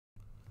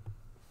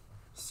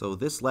So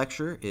this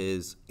lecture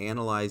is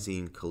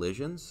Analyzing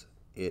Collisions.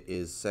 It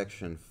is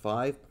section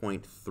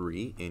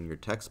 5.3 in your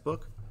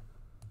textbook.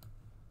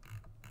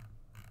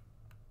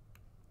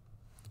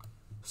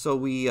 So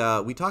we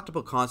talked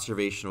about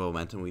conservation of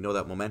momentum. We know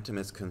that momentum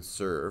is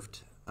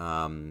conserved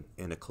in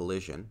a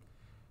collision,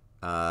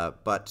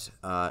 but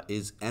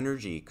is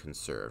energy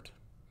conserved?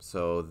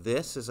 So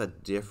this is a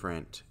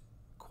different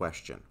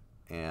question,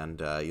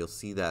 and you'll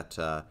see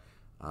that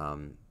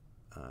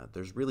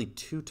there's really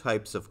two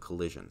types of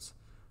collisions.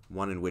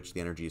 One in which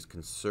the energy is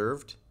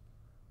conserved,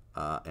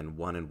 and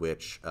one in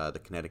which the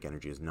kinetic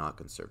energy is not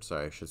conserved.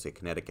 Sorry, I should say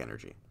kinetic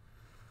energy.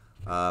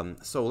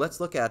 So let's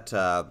look at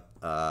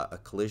a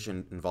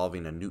collision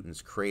involving a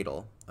Newton's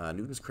cradle.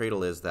 Newton's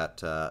cradle is that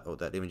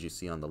that image you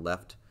see on the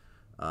left.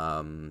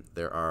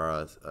 There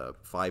are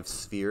 5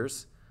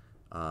 spheres.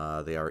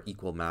 They are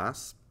equal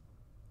mass,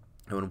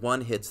 and when one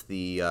hits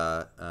the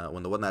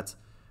when the one that's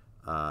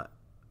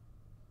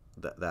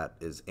that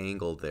is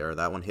angled there,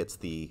 that one hits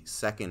the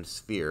second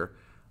sphere,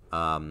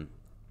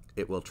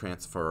 it will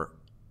transfer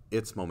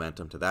its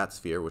momentum to that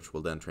sphere, which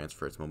will then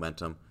transfer its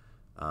momentum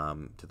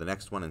to the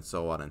next one, and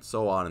so on and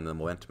so on, and the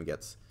momentum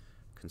gets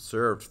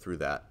conserved through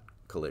that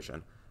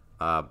collision.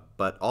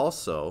 But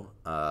also,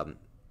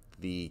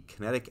 the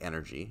kinetic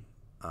energy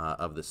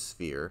of the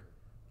sphere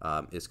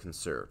is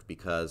conserved,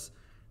 because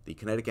the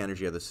kinetic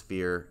energy of the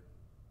sphere,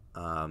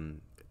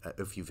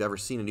 if you've ever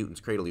seen a Newton's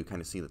cradle, you kind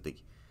of see that the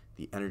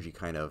energy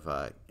kind of,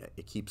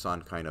 it keeps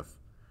on kind of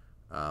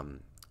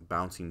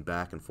bouncing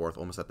back and forth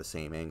almost at the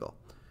same angle.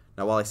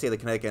 Now, while I say the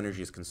kinetic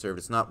energy is conserved,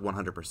 it's not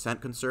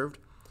 100% conserved,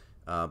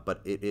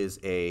 but it is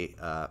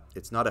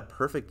it's not a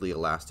perfectly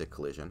elastic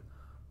collision,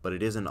 but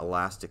it is an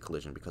elastic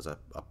collision because a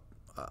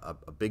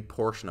big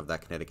portion of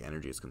that kinetic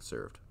energy is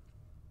conserved.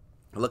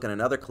 Look at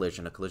another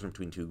collision, a collision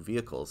between two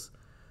vehicles.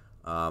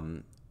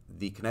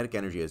 The kinetic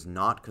energy is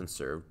not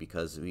conserved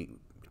because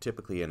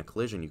typically in a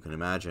collision, you can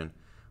imagine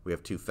we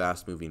have two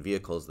fast-moving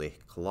vehicles, they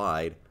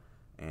collide,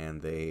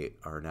 and they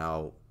are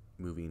now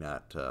moving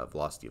at a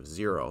velocity of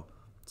 0,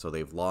 so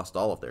they've lost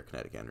all of their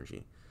kinetic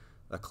energy.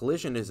 A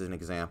collision is an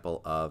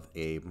example of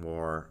a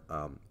more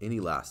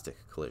inelastic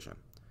collision.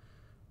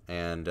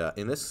 And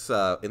in this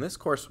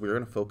course, we're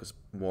going to focus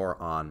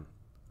more on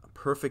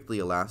perfectly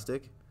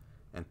elastic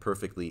and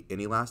perfectly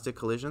inelastic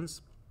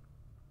collisions,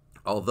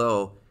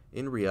 although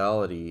in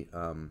reality,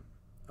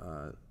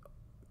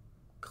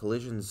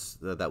 collisions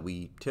that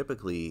we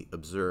typically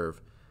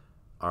observe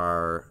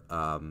are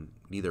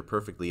neither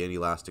perfectly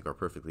inelastic or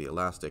perfectly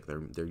elastic.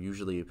 They're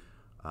usually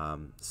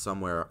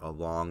somewhere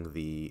along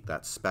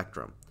that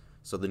spectrum.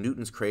 So the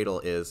Newton's cradle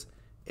is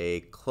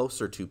a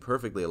closer to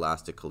perfectly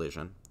elastic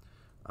collision,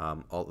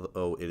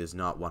 although it is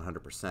not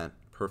 100%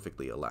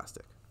 perfectly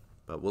elastic.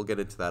 But we'll get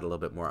into that a little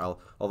bit more.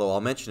 Although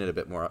I'll mention it a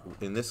bit more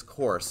in this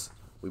course.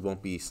 We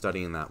won't be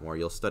studying that more.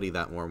 You'll study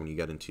that more when you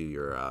get into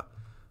your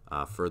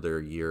further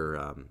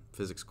year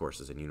physics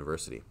courses in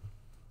university.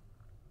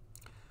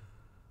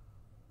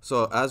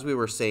 So as we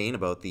were saying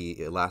about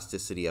the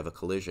elasticity of a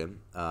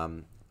collision,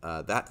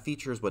 that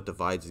features what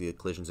divides the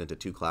collisions into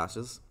two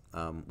classes.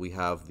 We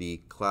have the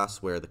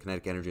class where the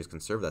kinetic energy is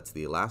conserved, that's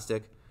the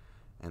elastic,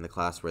 and the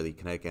class where the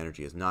kinetic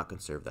energy is not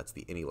conserved, that's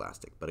the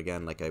inelastic. But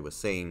again, like I was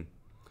saying,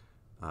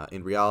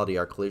 in reality,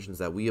 our collisions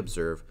that we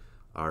observe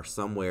are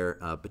somewhere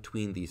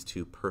between these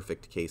two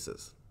perfect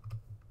cases.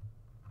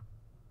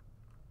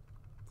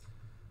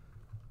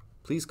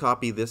 Please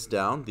copy this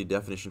down, the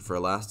definition for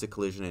elastic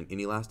collision and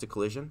inelastic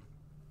collision.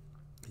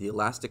 The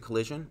elastic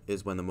collision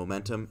is when the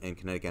momentum and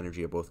kinetic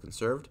energy are both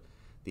conserved.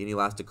 The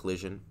inelastic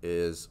collision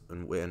is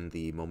when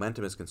the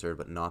momentum is conserved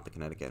but not the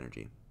kinetic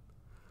energy.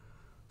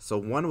 So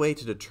one way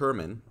to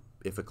determine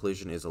if a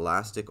collision is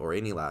elastic or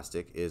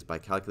inelastic is by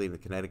calculating the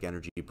kinetic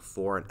energy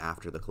before and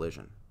after the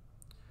collision.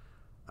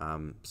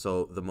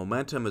 So the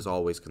momentum is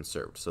always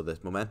conserved. So the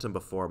momentum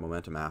before and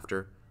momentum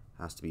after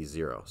has to be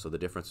 0. So the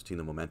difference between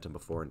the momentum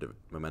before and the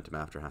momentum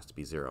after has to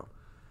be 0.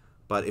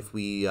 But if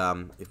we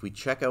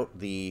check out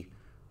the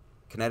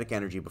kinetic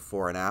energy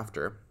before and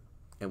after,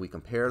 and we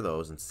compare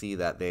those and see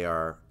that they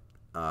are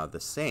the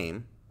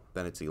same,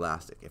 then it's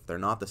elastic. If they're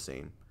not the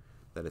same,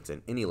 then it's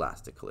an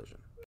inelastic collision.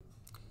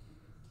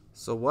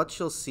 So what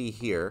you'll see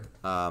here,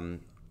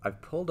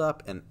 I've pulled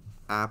up an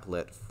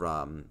applet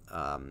from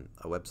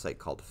a website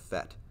called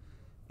PhET,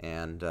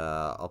 and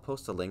I'll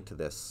post a link to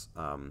this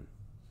on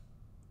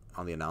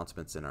the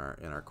announcements in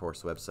our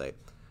course website.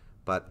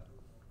 But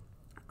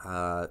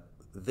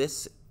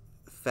this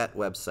PhET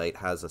website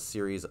has a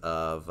series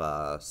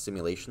of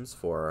simulations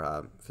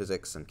for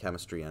physics and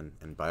chemistry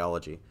and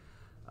biology,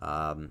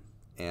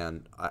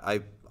 and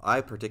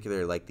I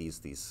particularly like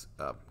this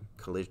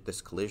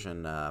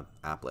collision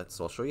applet.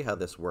 So I'll show you how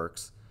this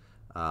works.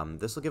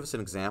 This will give us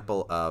an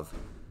example of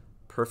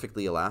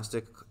perfectly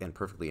elastic and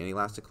perfectly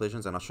inelastic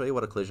collisions, and I'll show you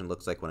what a collision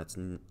looks like when it's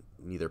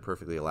neither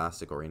perfectly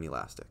elastic or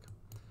inelastic.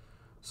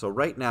 So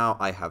right now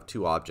I have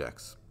two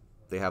objects.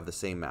 They have the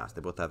same mass. They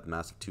both have the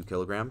mass of 2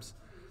 kilograms.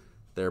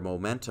 Their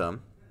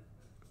momentum,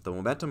 the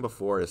momentum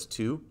before is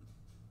 2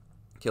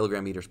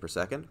 kilogram meters per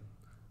second.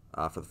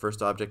 For the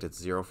first object, it's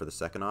 0 for the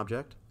second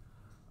object.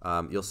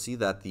 You'll see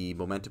that the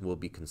momentum will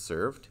be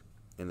conserved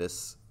in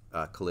this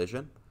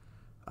collision.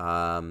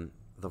 The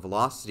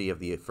velocity of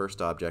the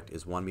first object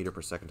is 1 meter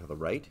per second to the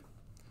right.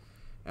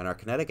 And our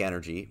kinetic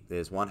energy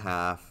is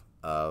 1/2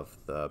 of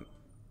the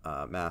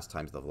mass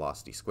times the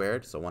velocity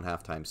squared. So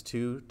 1/2 times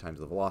 2 times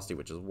the velocity,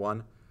 which is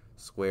 1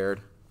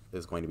 squared,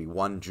 is going to be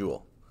 1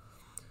 joule.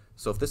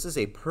 So if this is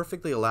a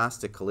perfectly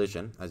elastic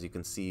collision, as you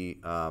can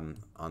see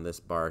on this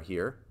bar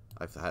here,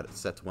 I've had it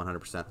set to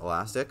 100%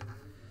 elastic,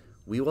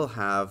 we will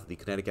have the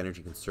kinetic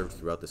energy conserved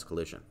throughout this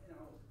collision.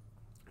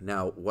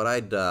 Now, what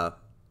I'd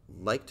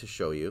like to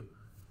show you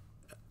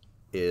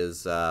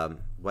is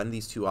when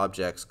these two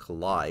objects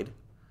collide,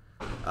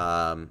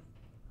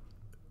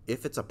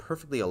 if it's a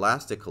perfectly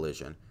elastic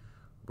collision,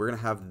 we're going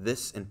to have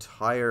this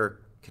entire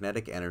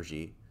kinetic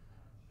energy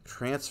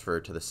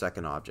transferred to the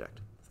second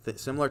object.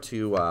 Similar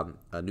to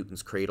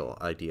Newton's cradle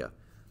idea,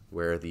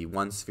 where the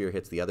one sphere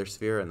hits the other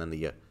sphere and then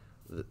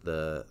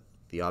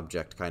the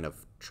object kind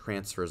of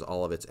transfers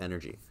all of its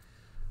energy.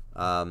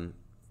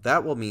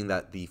 That will mean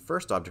that the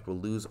first object will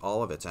lose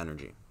all of its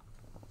energy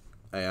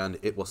and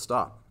it will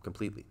stop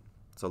completely.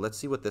 So let's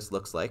see what this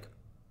looks like.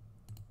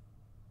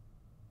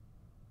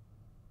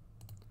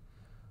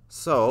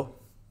 So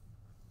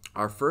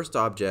our first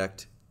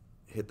object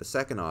hit the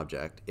second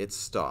object, it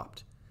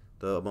stopped.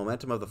 The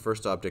momentum of the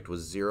first object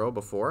was 0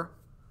 before.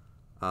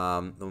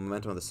 The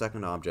momentum of the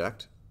second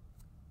object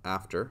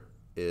after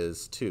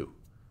is 2.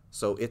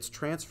 So it's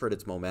transferred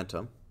its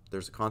momentum.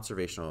 There's a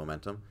conservation of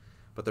momentum,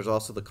 but there's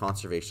also the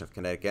conservation of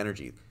kinetic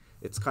energy.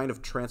 It's kind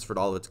of transferred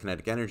all of its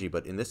kinetic energy,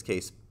 but in this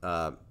case,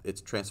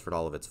 it's transferred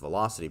all of its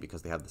velocity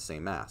because they have the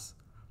same mass.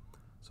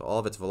 So all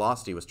of its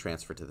velocity was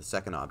transferred to the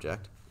second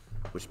object,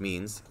 which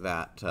means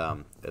that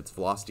its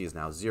velocity is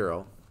now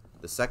 0.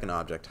 The second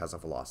object has a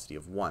velocity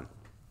of 1.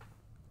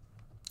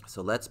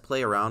 So let's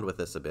play around with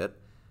this a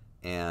bit,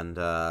 and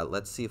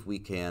let's see if we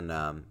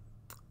can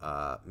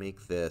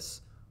make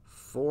this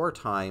 4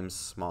 times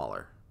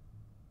smaller.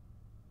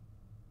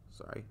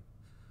 Sorry.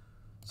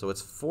 So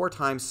it's 4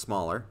 times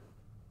smaller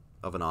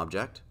of an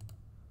object.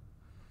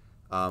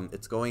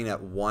 It's going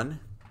at 1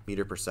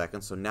 meter per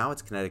second, so now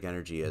its kinetic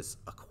energy is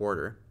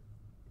 1/4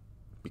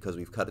 because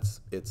we've cut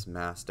its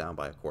mass down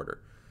by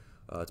 1/4.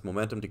 Its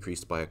momentum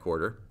decreased by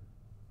 1/4.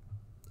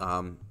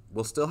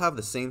 We'll still have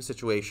the same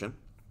situation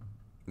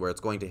where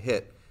it's going to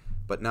hit,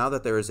 but now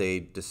that there is a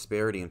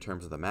disparity in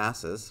terms of the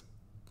masses,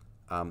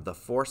 the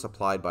force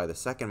applied by the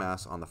second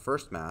mass on the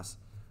first mass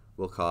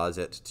will cause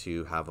it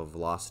to have a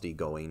velocity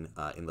going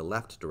in the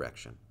left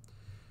direction.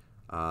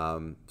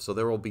 So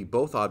there will be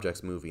both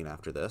objects moving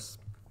after this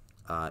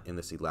in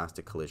this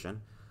elastic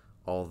collision,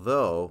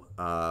 although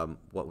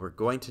what we're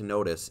going to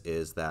notice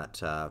is that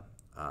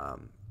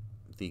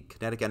the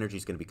kinetic energy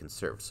is going to be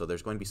conserved. So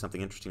there's going to be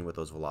something interesting with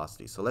those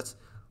velocities. So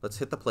let's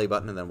hit the play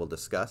button and then we'll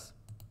discuss.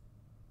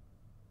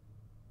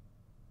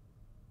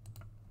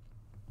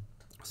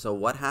 So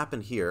what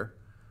happened here,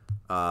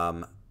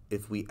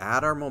 if we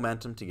add our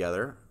momentum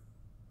together,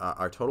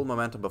 our total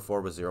momentum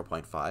before was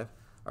 0.5.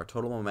 Our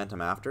total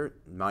momentum after,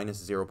 minus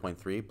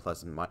 0.3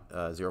 plus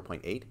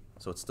 0.8,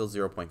 so it's still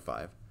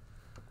 0.5.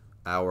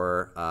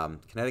 Our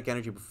kinetic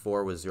energy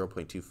before was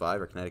 0.25,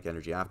 our kinetic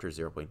energy after is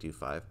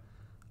 0.25.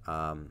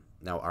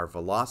 Now our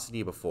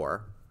velocity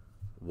before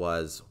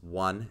was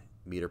 1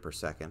 meter per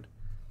second.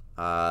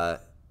 Our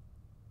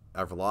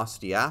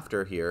velocity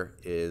after here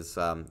is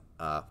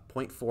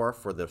 0.4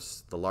 for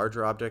the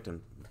larger object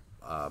and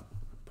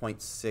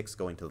 0.6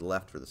 going to the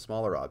left for the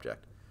smaller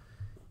object.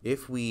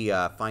 If we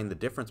find the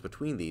difference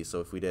between these,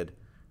 so if we did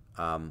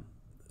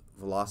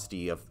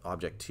velocity of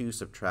object 2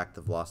 subtract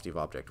the velocity of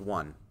object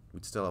 1,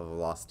 we'd still have a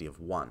velocity of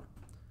 1.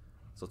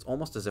 So it's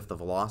almost as if the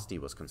velocity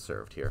was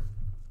conserved here.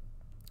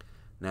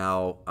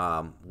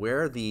 Now,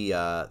 where the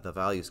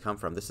values come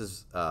from, this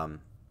is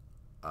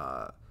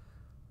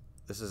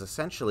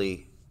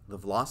essentially the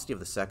velocity of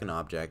the second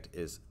object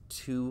is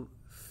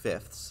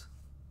 2/5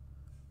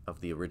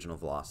 of the original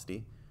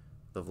velocity.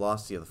 The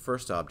velocity of the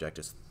first object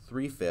is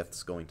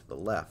 3/5 going to the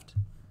left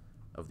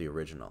of the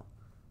original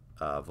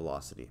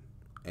velocity.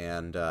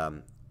 And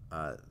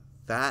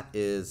that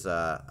is,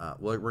 well,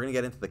 we're going to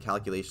get into the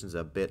calculations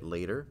a bit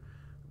later,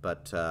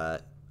 but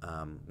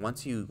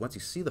once you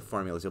see the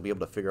formulas, you'll be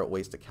able to figure out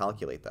ways to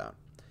calculate that.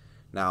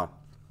 Now,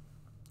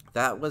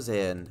 that was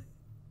an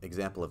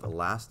example of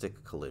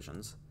elastic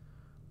collisions.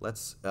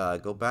 Let's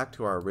go back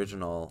to our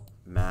original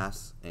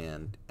mass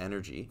and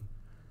energy,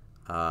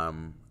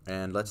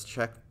 and let's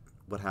check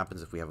what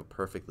happens if we have a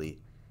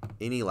perfectly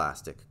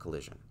inelastic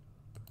collision.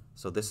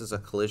 So this is a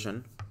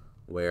collision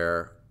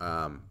where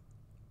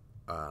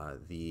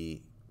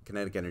the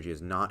kinetic energy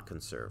is not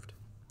conserved.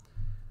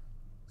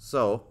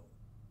 So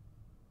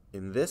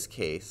in this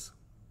case,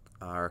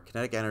 our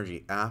kinetic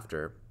energy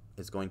after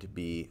is going to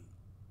be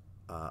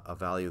a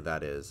value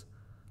that is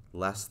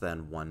less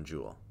than 1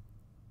 joule.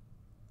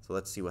 So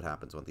let's see what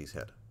happens when these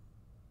hit.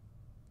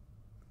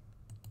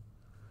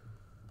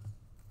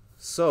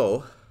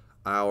 So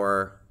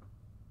our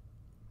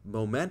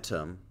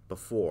momentum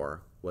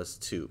before was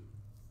 2.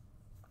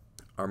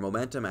 our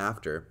momentum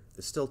after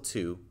is still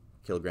 2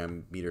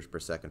 kilogram meters per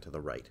second to the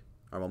right.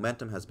 Our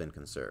momentum has been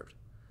conserved.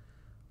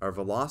 Our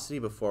velocity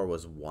before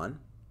was 1.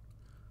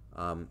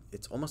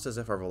 It's almost as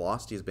if our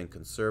velocity has been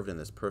conserved in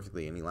this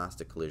perfectly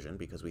inelastic collision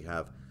because we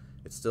have,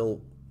 it's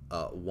still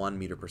 1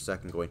 meter per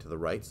second going to the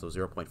right, so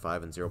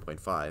 0.5 and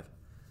 0.5.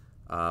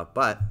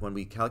 But when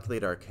we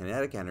calculate our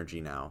kinetic energy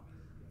now,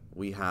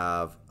 we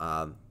have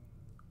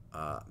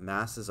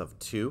masses of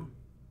 2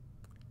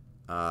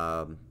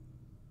 times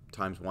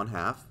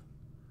 1/2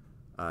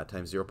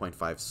 times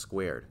 0.5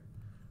 squared.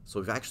 So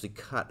we've actually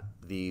cut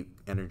the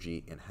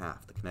energy in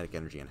half, the kinetic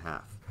energy in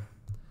half.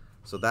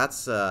 So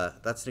that's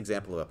an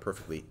example of a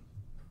perfectly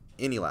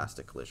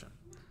inelastic collision.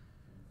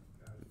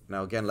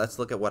 Now again, let's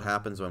look at what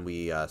happens when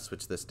we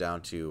switch this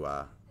down to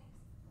a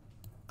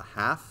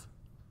half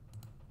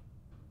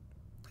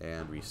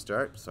and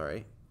restart.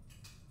 Sorry.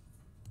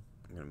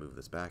 I'm going to move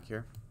this back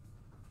here.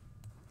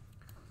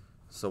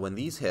 So when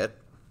these hit,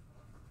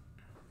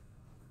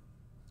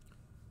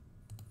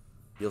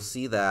 you'll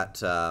see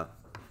that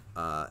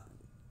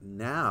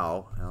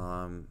now,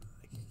 I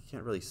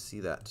can't really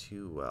see that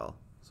too well,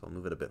 so I'll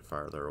move it a bit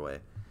farther away.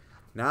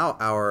 Now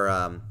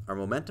our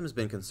momentum has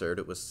been conserved.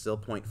 It was still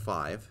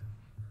 0.5,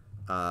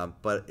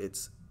 but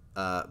it's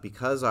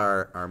because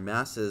our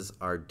masses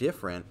are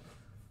different.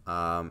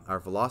 Our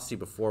velocity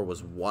before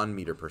was 1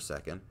 meter per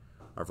second.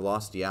 Our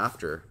velocity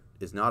after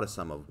is not a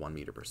sum of 1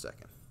 meter per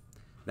second.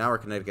 Now our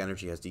kinetic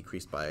energy has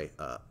decreased by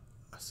a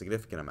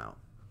significant amount.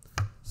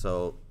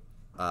 So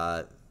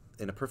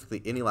in a perfectly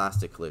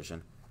inelastic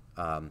collision,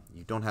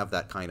 you don't have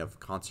that kind of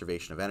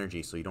conservation of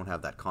energy, so you don't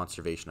have that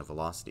conservation of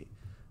velocity.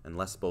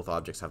 Unless both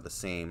objects have the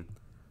same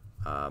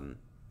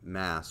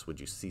mass, would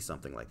you see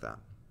something like that.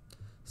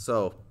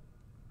 So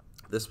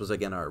this was,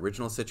 again, our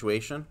original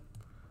situation.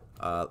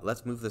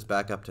 Let's move this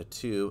back up to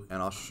 2,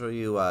 and I'll show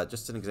you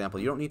just an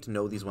example. You don't need to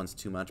know these ones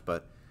too much,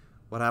 but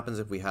what happens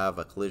if we have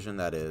a collision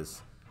that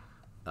is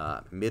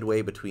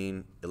midway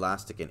between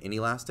elastic and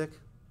inelastic?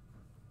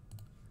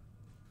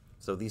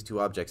 So these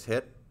two objects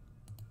hit.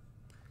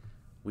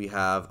 We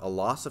have a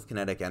loss of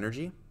kinetic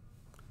energy,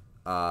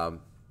 but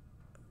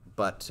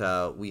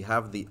we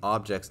have the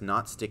objects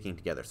not sticking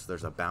together. So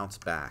there's a bounce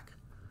back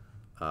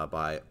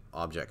by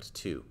object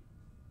 2.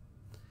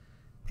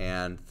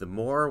 And the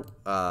more,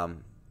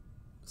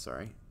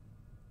 sorry,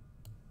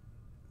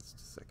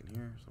 just a second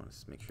here. Just want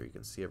to make sure you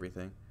can see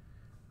everything.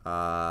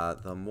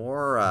 The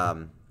more,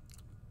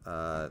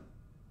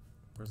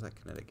 where's that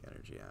kinetic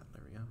energy at?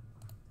 There we go.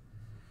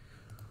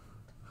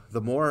 The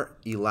more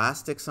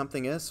elastic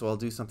something is, so I'll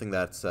do something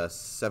that's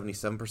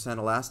 77%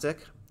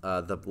 elastic,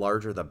 the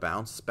larger the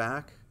bounce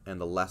back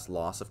and the less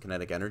loss of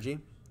kinetic energy.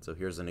 So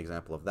here's an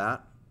example of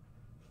that.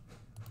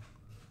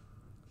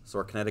 So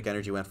our kinetic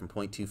energy went from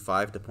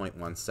 0.25 to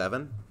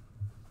 0.17.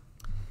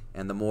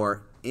 And the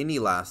more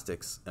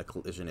inelastic a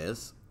collision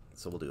is,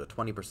 so we'll do a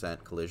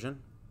 20%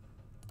 collision,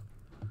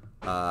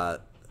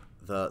 the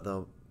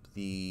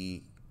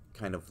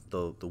kind of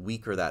the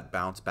weaker that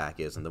bounce back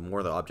is, and the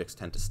more the objects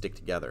tend to stick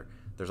together,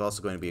 there's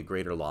also going to be a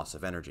greater loss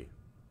of energy.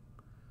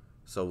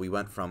 So we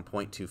went from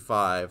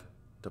 0.25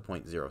 to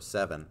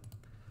 0.07,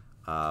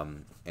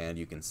 and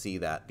you can see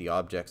that the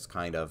objects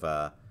kind of,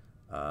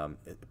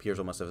 it appears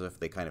almost as if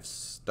they kind of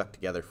stuck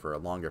together for a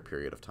longer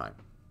period of time.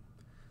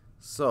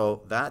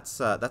 So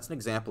that's an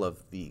example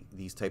of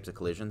these types of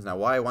collisions. Now,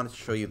 why I wanted to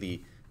show you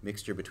the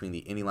mixture between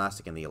the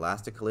inelastic and the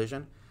elastic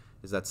collision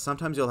is that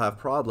sometimes you'll have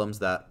problems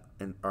that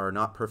are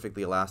not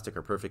perfectly elastic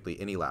or perfectly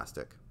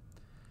inelastic.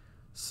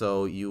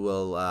 So you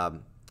will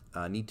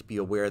need to be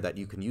aware that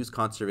you can use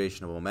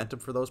conservation of momentum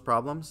for those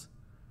problems,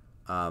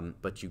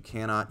 but you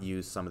cannot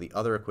use some of the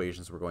other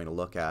equations we're going to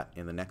look at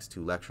in the next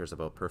 2 lectures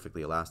about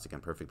perfectly elastic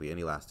and perfectly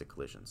inelastic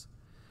collisions.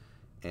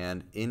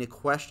 And in a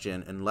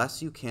question,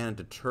 unless you can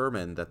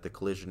determine that the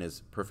collision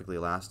is perfectly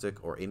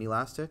elastic or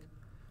inelastic,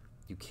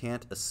 you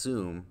can't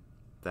assume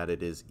that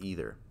it is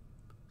either.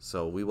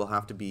 So we will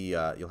have to be,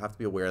 you'll have to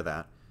be aware of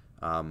that.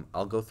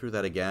 I'll go through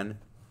that again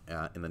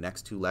in the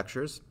next 2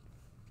 lectures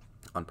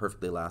on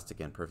perfectly elastic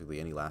and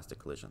perfectly inelastic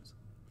collisions.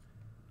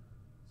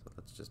 So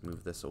let's just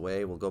move this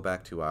away. We'll go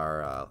back to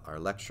our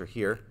lecture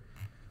here.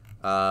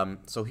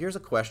 So here's a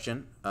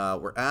question.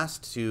 We're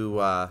asked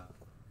to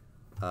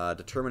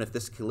determine if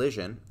this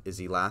collision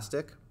is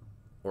elastic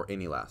or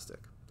inelastic.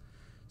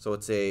 So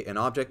it's an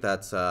object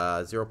that's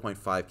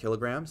 0.5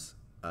 kilograms.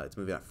 It's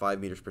moving at 5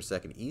 meters per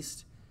second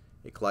east.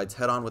 It collides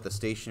head-on with a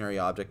stationary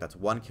object that's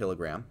 1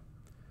 kilogram.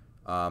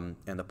 And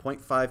the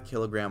 0.5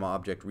 kilogram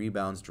object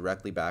rebounds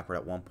directly backward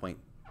at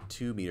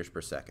 1.2 meters per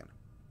second.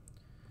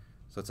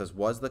 So it says,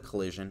 was the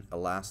collision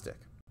elastic?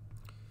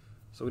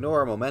 So we know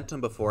our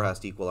momentum before has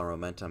to equal our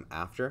momentum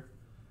after.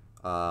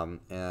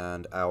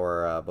 And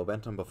our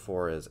momentum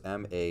before is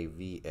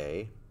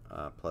MAVA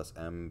plus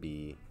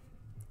MBVB.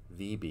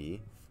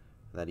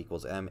 That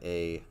equals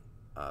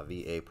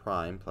MAVA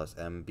prime plus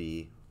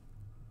MBVB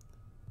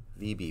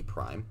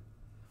prime.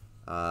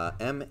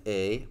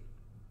 MA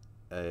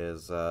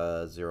is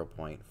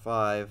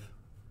 0.5.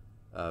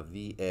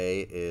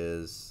 VA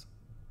is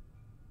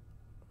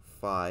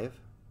 5.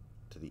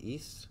 to the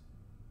east.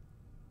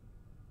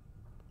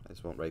 I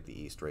just won't write the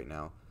east right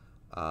now.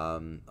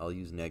 I'll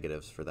use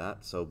negatives for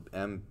that. So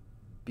MB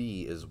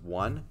is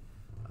 1.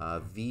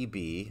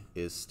 VB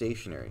is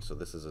stationary, so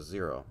this is a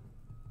 0.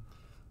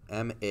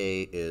 MA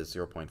is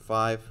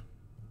 0.5.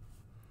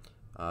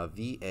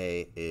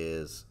 VA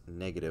is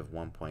negative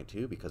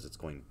 1.2 because it's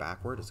going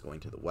backward, it's going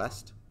to the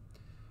west.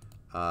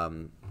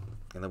 And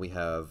then we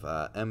have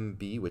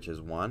MB, which is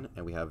 1,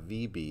 and we have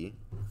VB,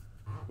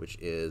 which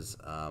is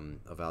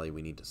a value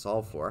we need to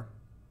solve for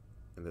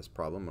in this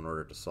problem in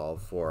order to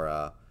solve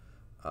for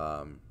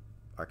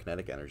our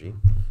kinetic energy.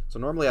 So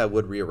normally I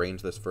would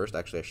rearrange this first.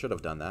 Actually, I should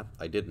have done that.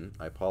 I didn't.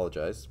 I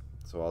apologize.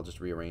 So I'll just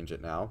rearrange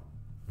it now.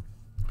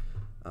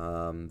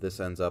 This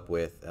ends up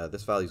with,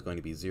 this value is going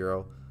to be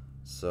 0.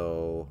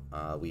 So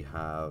we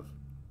have,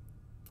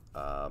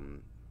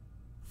 and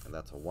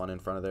that's a 1 in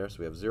front of there. So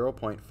we have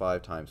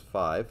 0.5 times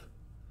 5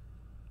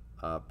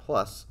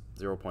 plus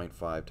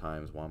 0.5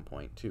 times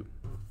 1.2.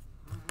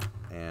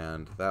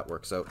 And that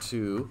works out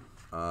to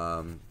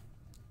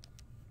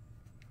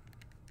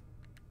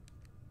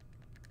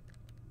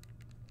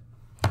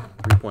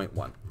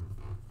 3.1.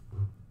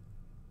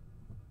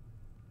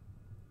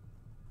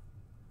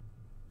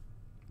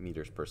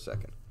 meters per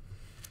second.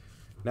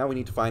 Now we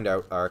need to find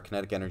out our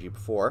kinetic energy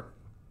before.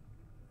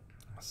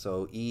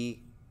 So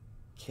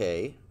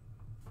EK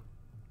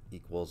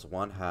equals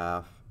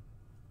 1/2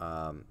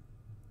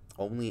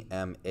 only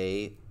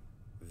MA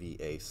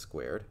VA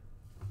squared.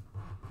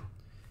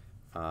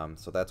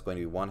 So that's going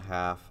to be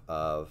 1/2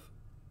 of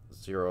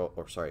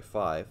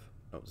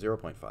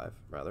 0.5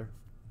 rather,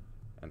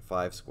 and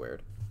 5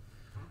 squared,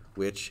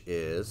 which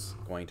is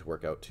going to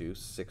work out to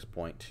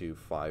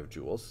 6.25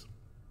 joules.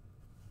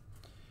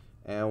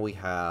 And we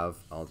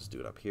have, I'll just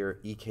do it up here,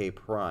 EK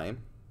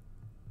prime,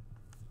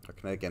 our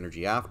kinetic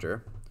energy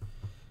after,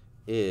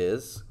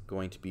 is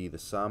going to be the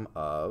sum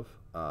of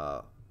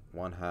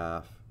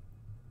 1/2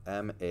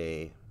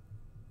 MA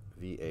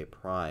VA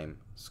prime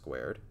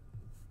squared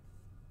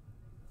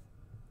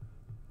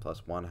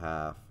plus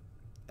 1/2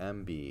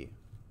 MB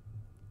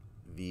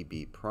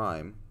VB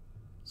prime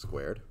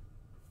squared.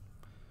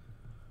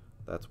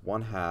 That's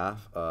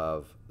 1/2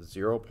 of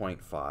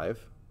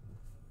 0.5.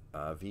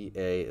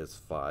 VA is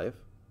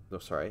 5. No,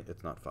 sorry,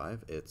 it's not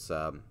 5. It's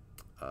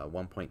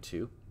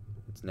 1.2.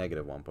 It's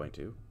negative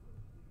 1.2.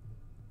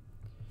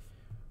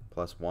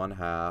 Plus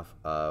 1/2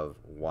 of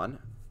 1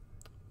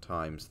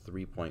 times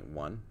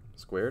 3.1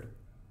 squared.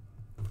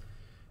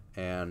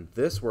 And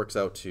this works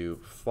out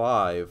to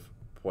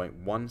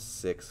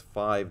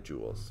 5.165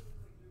 joules.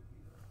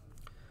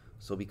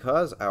 So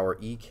because our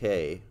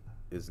EK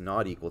is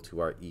not equal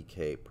to our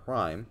EK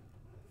prime,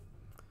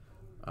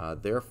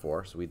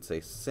 therefore, so we'd say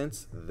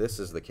since this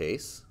is the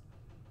case,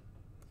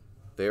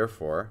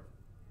 therefore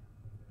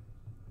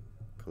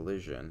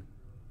collision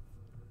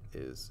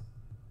is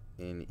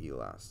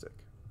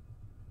inelastic.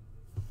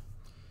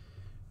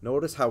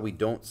 Notice how we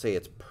don't say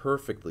it's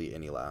perfectly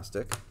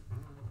inelastic.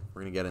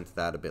 We're going to get into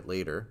that a bit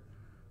later.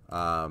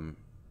 And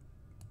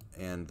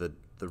the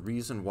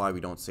reason why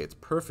we don't say it's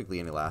perfectly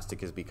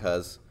inelastic is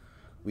because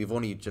we've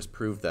only just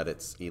proved that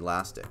it's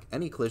elastic.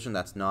 Any collision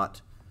that's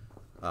not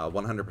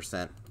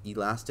 100%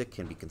 elastic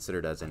can be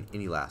considered as an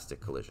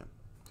inelastic collision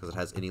because it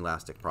has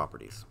inelastic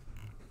properties.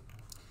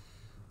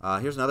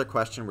 Here's another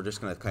question. We're just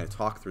going to kind of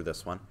talk through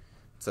this one.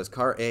 It says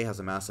car A has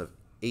a mass of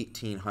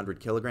 1,800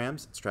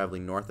 kilograms. It's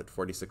traveling north at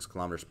 46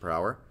 kilometers per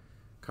hour.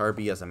 Car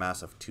B has a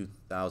mass of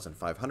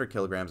 2,500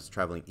 kilograms. It's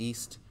traveling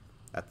east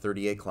at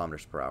 38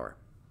 kilometers per hour.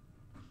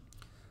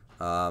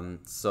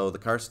 So the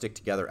cars stick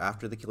together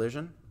after the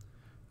collision.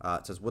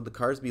 It says, would the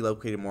cars be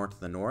located more to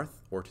the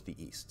north or to the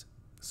east?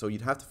 So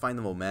you'd have to find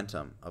the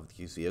momentum of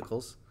these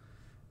vehicles.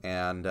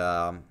 And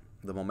the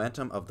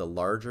momentum of the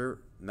larger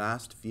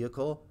massed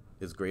vehicle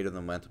is greater than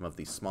the momentum of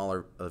the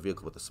smaller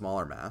vehicle with the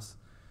smaller mass.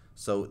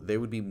 So they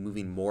would be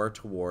moving more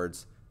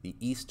towards the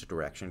east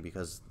direction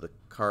because the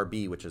car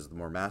B, which is the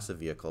more massive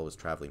vehicle, was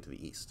traveling to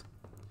the east.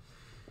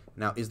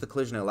 Now, is the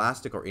collision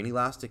elastic or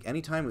inelastic?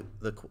 Anytime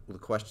the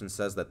question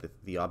says that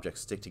the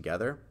objects stick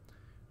together,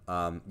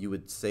 you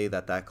would say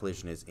that that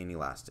collision is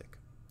inelastic.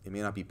 It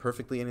may not be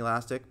perfectly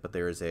inelastic, but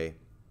there's an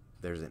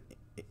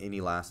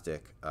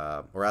inelastic,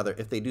 or rather,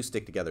 if they do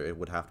stick together, it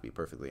would have to be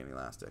perfectly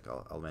inelastic.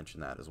 I'll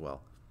mention that as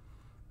well.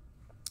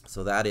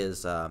 So that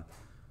is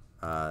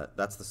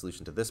that's the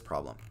solution to this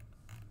problem.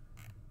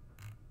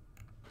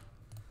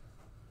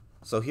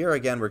 So here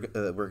again,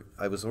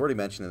 I was already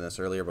mentioning this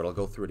earlier, but I'll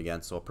go through it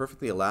again. So a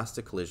perfectly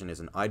elastic collision is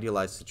an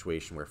idealized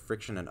situation where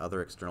friction and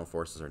other external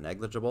forces are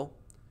negligible.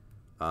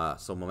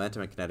 So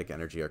momentum and kinetic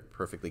energy are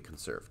perfectly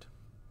conserved.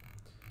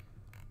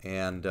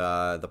 And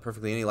the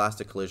perfectly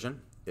inelastic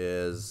collision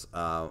is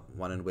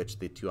one in which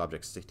the two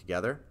objects stick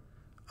together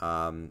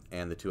and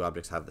the two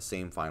objects have the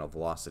same final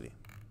velocity.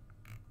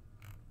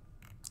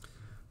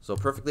 So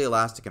perfectly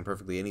elastic and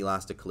perfectly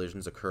inelastic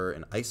collisions occur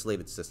in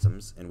isolated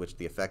systems in which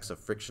the effects of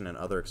friction and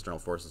other external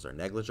forces are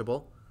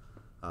negligible.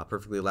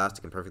 Perfectly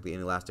elastic and perfectly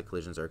inelastic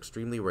collisions are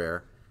extremely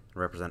rare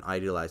and represent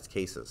idealized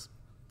cases.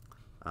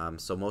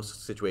 So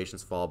most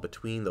situations fall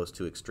between those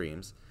two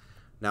extremes.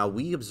 Now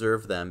we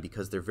observe them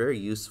because they're very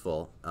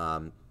useful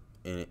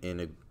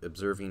in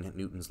observing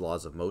Newton's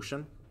laws of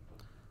motion.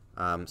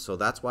 So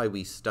that's why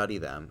we study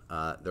them.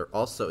 They're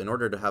also, in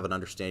order to have an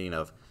understanding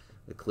of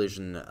the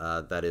collision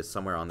that is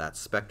somewhere on that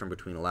spectrum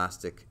between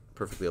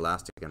perfectly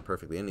elastic and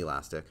perfectly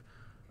inelastic,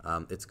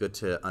 it's good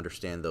to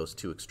understand those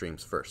two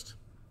extremes first.